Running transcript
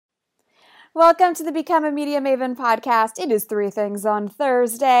Welcome to the Become a Media Maven podcast. It is Three Things on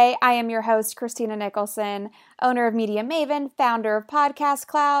Thursday. I am your host, Christina Nicholson, owner of Media Maven, founder of Podcast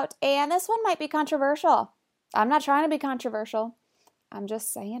Clout, and this one might be controversial. I'm not trying to be controversial. I'm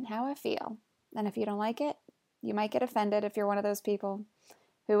just saying how I feel. And if you don't like it, you might get offended if you're one of those people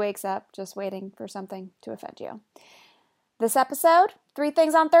who wakes up just waiting for something to offend you. This episode, Three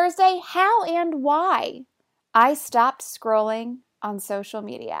Things on Thursday, how and why I stopped scrolling on social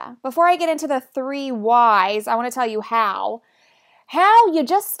media. Before I get into the three whys, I want to tell you how you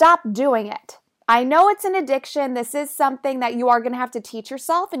just stop doing it. I know it's an addiction. This is something that you are going to have to teach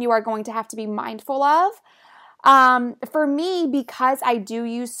yourself and you are going to have to be mindful of. For me, because I do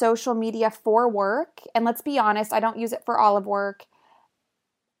use social media for work, and let's be honest, I don't use it for all of work.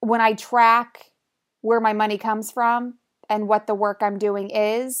 When I track where my money comes from and what the work I'm doing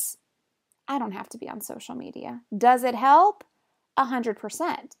is, I don't have to be on social media. Does it help?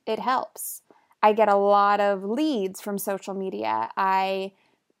 100%. It helps. I get a lot of leads from social media. I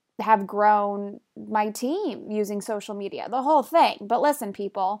have grown my team using social media, the whole thing. But listen,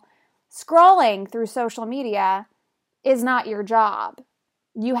 people, scrolling through social media is not your job.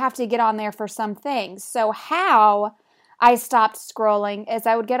 You have to get on there for some things. So how I stopped scrolling is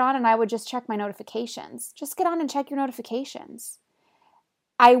I would get on and I would just check my notifications. Just get on and check your notifications.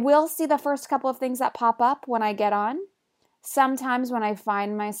 I will see the first couple of things that pop up when I get on. Sometimes when I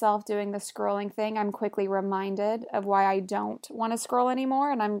find myself doing the scrolling thing, I'm quickly reminded of why I don't want to scroll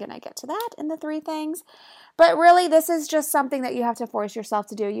anymore, and I'm going to get to that in the three things. But really, this is just something that you have to force yourself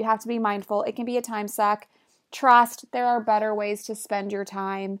to do. You have to be mindful. It can be a time suck. Trust, there are better ways to spend your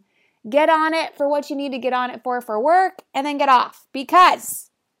time. Get on it for what you need to get on it for work, and then get off. Because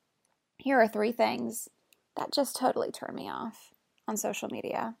here are three things that just totally turn me off on social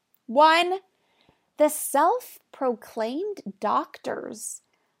media. One, the self-proclaimed doctors.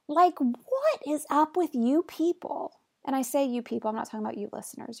 Like, what is up with you people? And I say you people, I'm not talking about you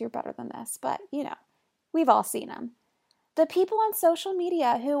listeners. You're better than this. But, we've all seen them. The people on social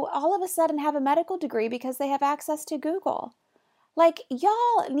media who all of a sudden have a medical degree because they have access to Google. Like,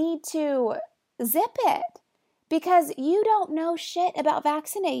 y'all need to zip it because you don't know shit about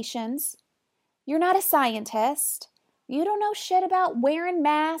vaccinations. You're not a scientist. You don't know shit about wearing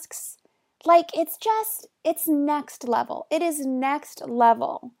masks. Like, it's next level. It is next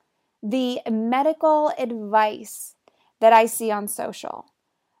level. The medical advice that I see on social,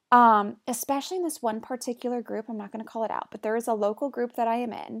 especially in this one particular group, I'm not going to call it out, but there is a local group that I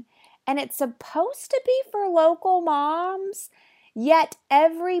am in, and it's supposed to be for local moms, yet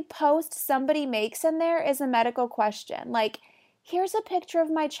every post somebody makes in there is a medical question. Like, here's a picture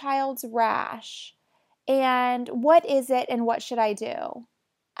of my child's rash, and what is it, and what should I do?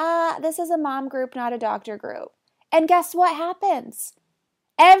 This is a mom group, not a doctor group. And guess what happens?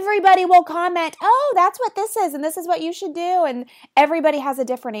 Everybody will comment, oh, that's what this is, and this is what you should do. And everybody has a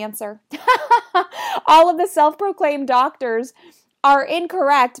different answer. All of the self-proclaimed doctors are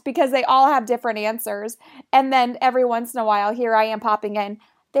incorrect because they all have different answers. And then every once in a while, here I am popping in,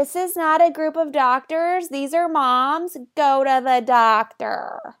 this is not a group of doctors. These are moms. Go to the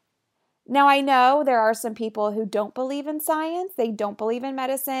doctor. Now, I know there are some people who don't believe in science. They don't believe in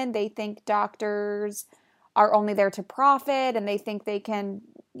medicine. They think doctors are only there to profit, and they think they can,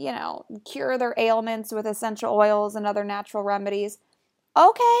 cure their ailments with essential oils and other natural remedies.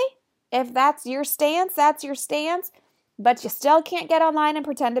 Okay, if that's your stance, that's your stance, but you still can't get online and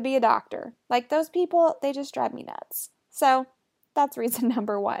pretend to be a doctor. Like, those people, they just drive me nuts. So that's reason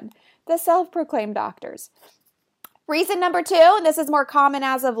number one, the self-proclaimed doctors. Reason number two, and this is more common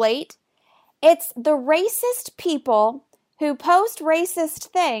as of late, it's the racist people who post racist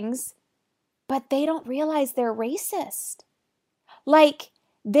things, but they don't realize they're racist. Like,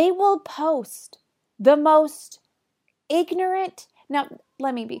 they will post the most ignorant. Now,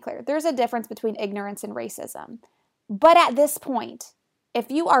 let me be clear. There's a difference between ignorance and racism. But at this point,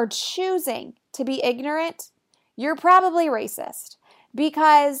 if you are choosing to be ignorant, you're probably racist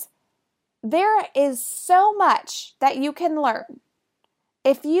because there is so much that you can learn.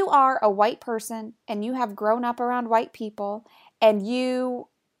 If you are a white person and you have grown up around white people and you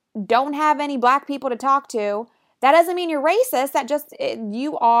don't have any black people to talk to, that doesn't mean you're racist. That just,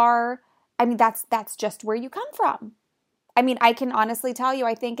 you are, that's just where you come from. I can honestly tell you,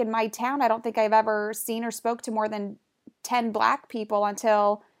 I think in my town, I don't think I've ever seen or spoke to more than 10 black people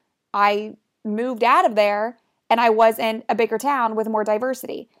until I moved out of there and I was in a bigger town with more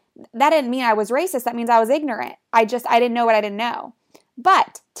diversity. That didn't mean I was racist. That means I was ignorant. I didn't know what I didn't know.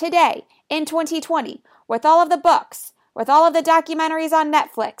 But today, in 2020, with all of the books, with all of the documentaries on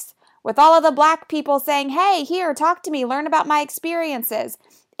Netflix, with all of the black people saying, hey, here, talk to me, learn about my experiences,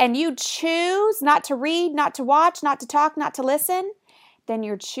 and you choose not to read, not to watch, not to talk, not to listen, then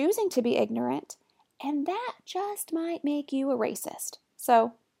you're choosing to be ignorant, and that just might make you a racist.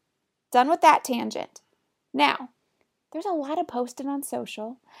 So, done with that tangent. Now, there's a lot of posting on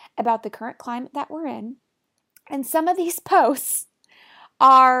social about the current climate that we're in, and some of these posts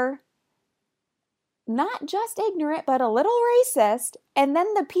are not just ignorant, but a little racist. And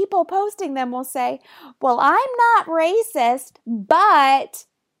then the people posting them will say, well, I'm not racist, but,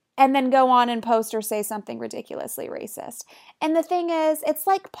 and then go on and post or say something ridiculously racist. And the thing is, it's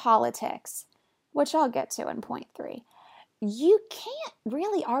like politics, which I'll get to in point 3. You can't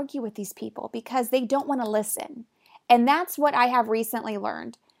really argue with these people because they don't want to listen. And that's what I have recently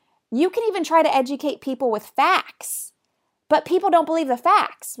learned. You can even try to educate people with facts, but people don't believe the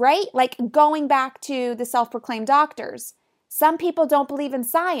facts, right? Like going back to the self-proclaimed doctors. Some people don't believe in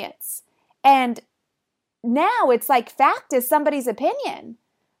science. And now it's like fact is somebody's opinion.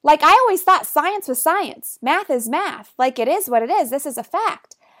 Like I always thought science was science. Math is math. Like it is what it is. This is a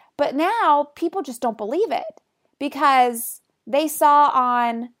fact. But now people just don't believe it because they saw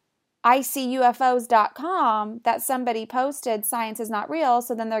on icufos.com that somebody posted science is not real,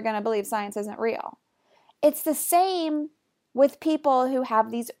 so then they're going to believe science isn't real. It's the same with people who have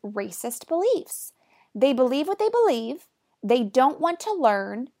these racist beliefs. They believe what they believe. They don't want to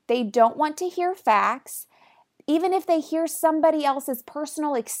learn. They don't want to hear facts. Even if they hear somebody else's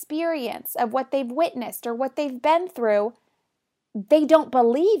personal experience of what they've witnessed or what they've been through, they don't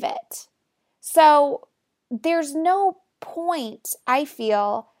believe it. So there's no point, I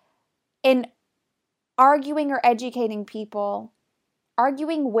feel, in arguing or educating people,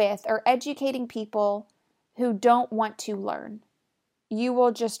 arguing with or educating people who don't want to learn. You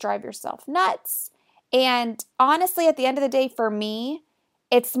will just drive yourself nuts. And honestly, at the end of the day, for me,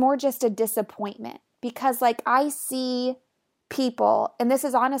 it's more just a disappointment because like I see people, and this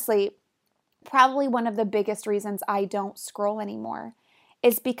is honestly probably one of the biggest reasons I don't scroll anymore,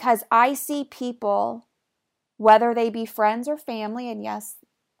 is because I see people, whether they be friends or family, and yes,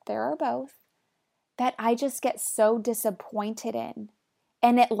 there are both, that I just get so disappointed in.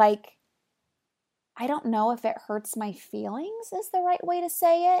 And it like, I don't know if it hurts my feelings is the right way to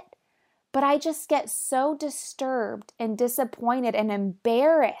say it, but I just get so disturbed and disappointed and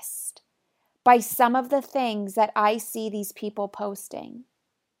embarrassed by some of the things that I see these people posting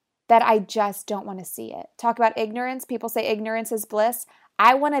that I just don't want to see it. Talk about ignorance. People say ignorance is bliss.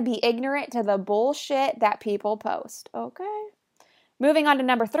 I want to be ignorant to the bullshit that people post. Okay. Moving on to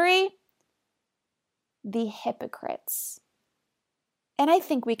number 3, the hypocrites. And I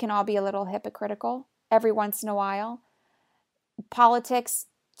think we can all be a little hypocritical every once in a while. Politics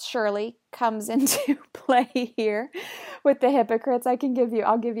surely comes into play here with the hypocrites. I'll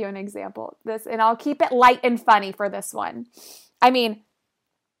give you an example. And I'll keep it light and funny for this one. I mean,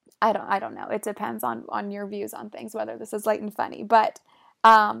 I don't know. It depends on your views on things, whether this is light and funny. But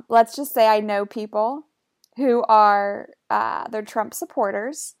let's just say I know people who are they're Trump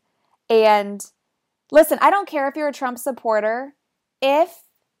supporters. And listen, I don't care if you're a Trump supporter if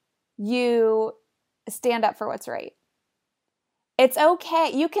you stand up for what's right. It's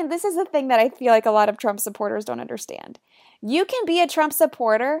okay. This is the thing that I feel like a lot of Trump supporters don't understand. You can be a Trump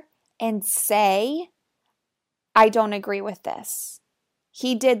supporter and say, I don't agree with this.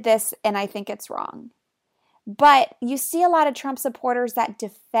 He did this and I think it's wrong. But you see a lot of Trump supporters that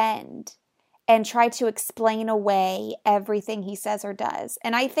defend and try to explain away everything he says or does.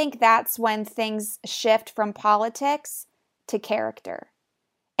 And I think that's when things shift from politics to character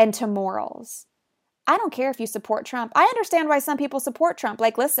and to morals. I don't care if you support Trump. I understand why some people support Trump.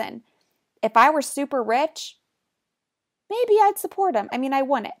 Like, listen, if I were super rich, maybe I'd support him. I mean, I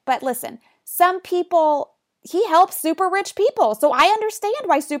wouldn't. But listen, some people, he helps super rich people. So I understand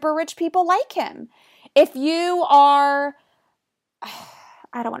why super rich people like him. If you are,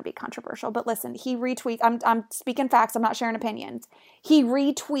 I don't want to be controversial, but listen, he retweets, I'm speaking facts, I'm not sharing opinions. He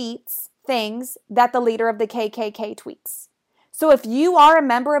retweets things that the leader of the KKK tweets. So if you are a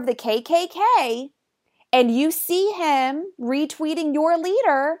member of the KKK and you see him retweeting your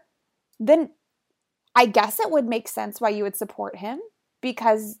leader, then I guess it would make sense why you would support him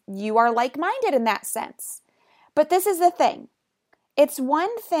because you are like-minded in that sense. But this is the thing. It's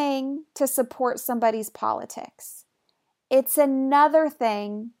one thing to support somebody's politics. It's another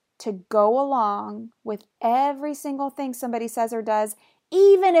thing to go along with every single thing somebody says or does,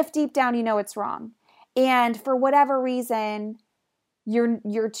 even if deep down you know it's wrong. And for whatever reason,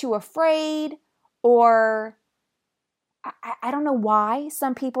 you're too afraid, or I don't know why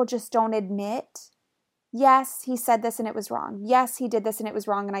some people just don't admit, yes, he said this and it was wrong. Yes, he did this and it was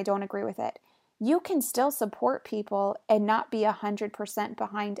wrong and I don't agree with it. you can still support people and not be 100%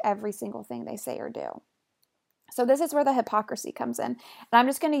 behind every single thing they say or do. So this is where the hypocrisy comes in. And I'm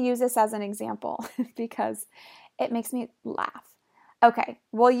just going to use this as an example because it makes me laugh. Okay,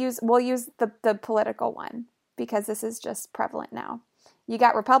 we'll use the political one because this is just prevalent now. You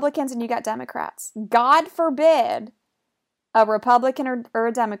got Republicans and you got Democrats. God forbid a Republican or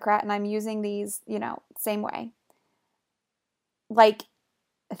a Democrat, and I'm using these, same way, like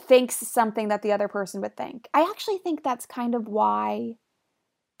thinks something that the other person would think. I actually think that's kind of why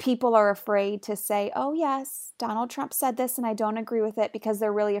people are afraid to say, oh yes, Donald Trump said this and I don't agree with it, because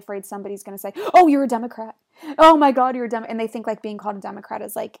they're really afraid somebody's going to say, oh, you're a Democrat. Oh my God, you're a Democrat. And they think like being called a Democrat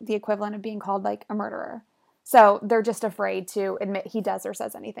is like the equivalent of being called like a murderer. So they're just afraid to admit he does or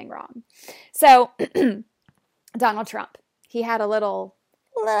says anything wrong. So Donald Trump, he had a little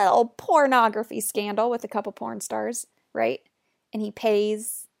pornography scandal with a couple porn stars, right? And he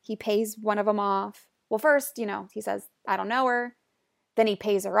pays one of them off. Well, first, he says, I don't know her. Then he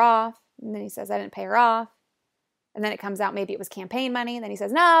pays her off. And then he says, I didn't pay her off. And then it comes out maybe it was campaign money. And then he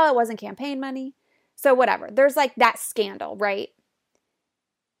says, no, it wasn't campaign money. So whatever. There's like that scandal, right?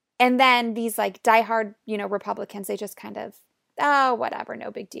 And then these like diehard, Republicans, they just kind of, oh, whatever, no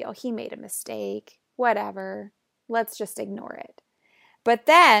big deal. He made a mistake. Whatever. Let's just ignore it. But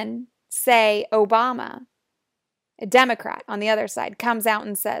then, say Obama, a Democrat on the other side, comes out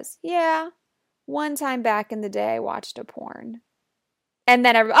and says, yeah, one time back in the day I watched a porn. And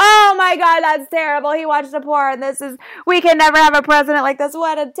then oh my God, that's terrible. He watched a porn. We can never have a president like this.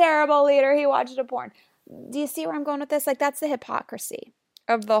 What a terrible leader. He watched a porn. Do you see where I'm going with this? Like, that's the hypocrisy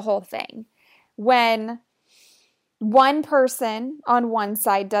of the whole thing. When one person on one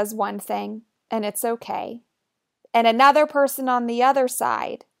side does one thing and it's okay, and another person on the other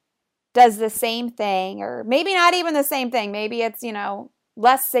side does the same thing, or maybe not even the same thing. Maybe it's,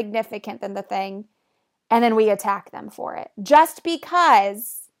 less significant than the thing. And then we attack them for it just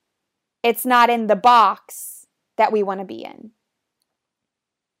because it's not in the box that we want to be in.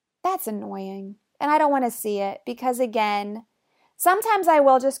 That's annoying. And I don't want to see it because, again, sometimes I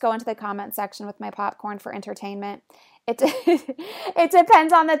will just go into the comment section with my popcorn for entertainment. It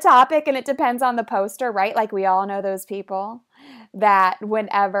depends on the topic and it depends on the poster, right? Like we all know those people that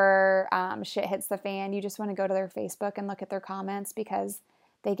whenever shit hits the fan, you just want to go to their Facebook and look at their comments because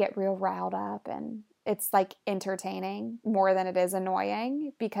they get real riled up, and it's like entertaining more than it is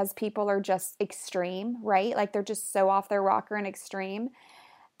annoying because people are just extreme, right? Like they're just so off their rocker and extreme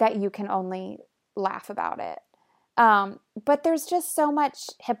that you can only laugh about it. But there's just so much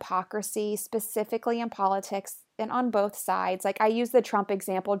hypocrisy, specifically in politics and on both sides. Like I use the Trump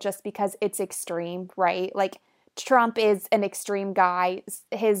example just because it's extreme, right? Like Trump is an extreme guy.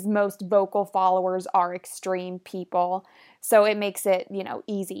 His most vocal followers are extreme people. So it makes it,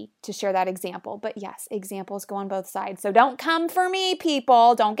 easy to share that example. But yes, examples go on both sides. So don't come for me,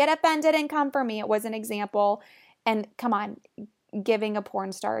 people. Don't get offended and come for me. It was an example. And come on, giving a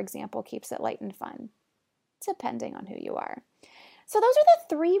porn star example keeps it light and fun, depending on who you are. So those are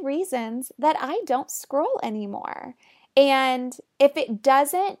the 3 reasons that I don't scroll anymore. And if it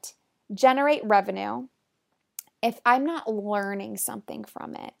doesn't generate revenue, if I'm not learning something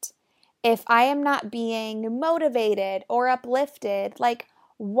from it, if I am not being motivated or uplifted, like,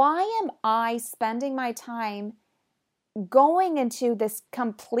 why am I spending my time going into this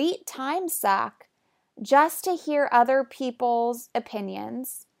complete time suck just to hear other people's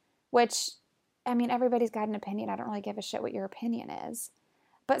opinions, which, I mean, everybody's got an opinion. I don't really give a shit what your opinion is.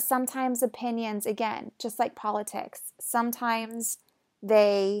 But sometimes opinions, again, just like politics, sometimes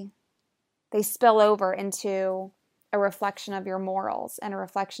they spill over into a reflection of your morals and a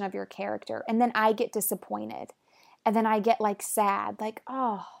reflection of your character. And then I get disappointed. And then I get like sad, like,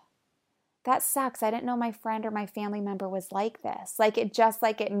 oh, that sucks. I didn't know my friend or my family member was like this. Like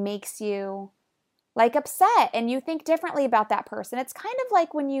it makes you like upset and you think differently about that person. It's kind of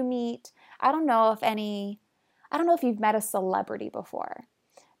like when you meet, I don't know if you've met a celebrity before,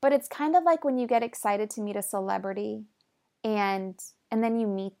 but it's kind of like when you get excited to meet a celebrity and then you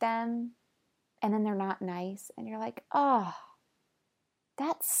meet them and then they're not nice and you're like, oh,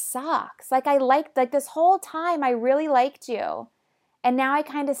 that sucks. Like this whole time I really liked you. And now I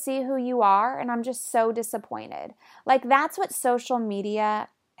kind of see who you are and I'm just so disappointed. Like that's what social media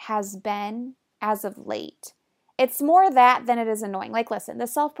has been as of late. It's more that than it is annoying. Like, listen, the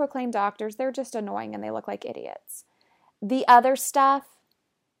self-proclaimed doctors, they're just annoying and they look like idiots. The other stuff,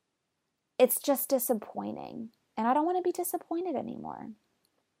 it's just disappointing. And I don't want to be disappointed anymore.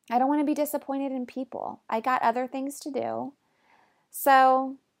 I don't want to be disappointed in people. I got other things to do.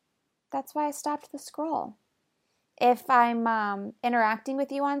 So that's why I stopped the scroll. If I'm interacting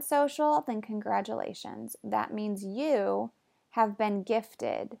with you on social, then congratulations. That means you have been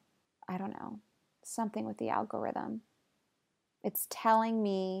gifted, I don't know, something with the algorithm. It's telling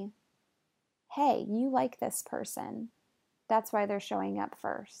me, hey, you like this person. That's why they're showing up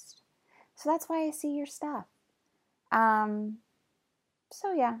first. So that's why I see your stuff.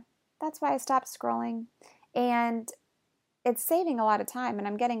 So yeah, that's why I stopped scrolling. And it's saving a lot of time, and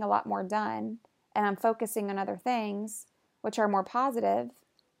I'm getting a lot more done, and I'm focusing on other things, which are more positive,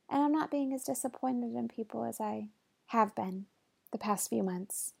 and I'm not being as disappointed in people as I have been the past few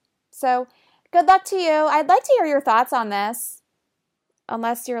months. So good luck to you. I'd like to hear your thoughts on this,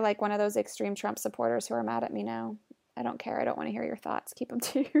 unless you're like one of those extreme Trump supporters who are mad at me now. I don't care. I don't want to hear your thoughts. Keep them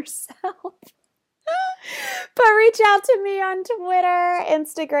to yourself. But reach out to me on Twitter,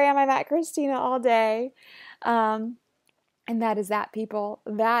 Instagram. I'm at Christina all day. And that is that, people.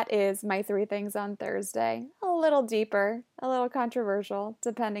 That is my 3 things on Thursday. A little deeper, a little controversial,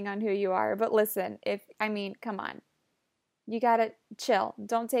 depending on who you are. But listen, come on. You gotta chill.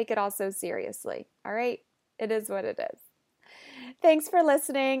 Don't take it all so seriously. All right? It is what it is. Thanks for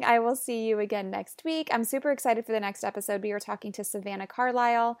listening. I will see you again next week. I'm super excited for the next episode. We are talking to Savannah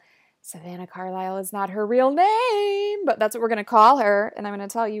Carlisle. Savannah Carlisle is not her real name, but that's what we're going to call her. And I'm going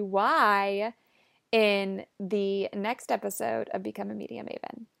to tell you why in the next episode of Become a Media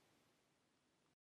Maven.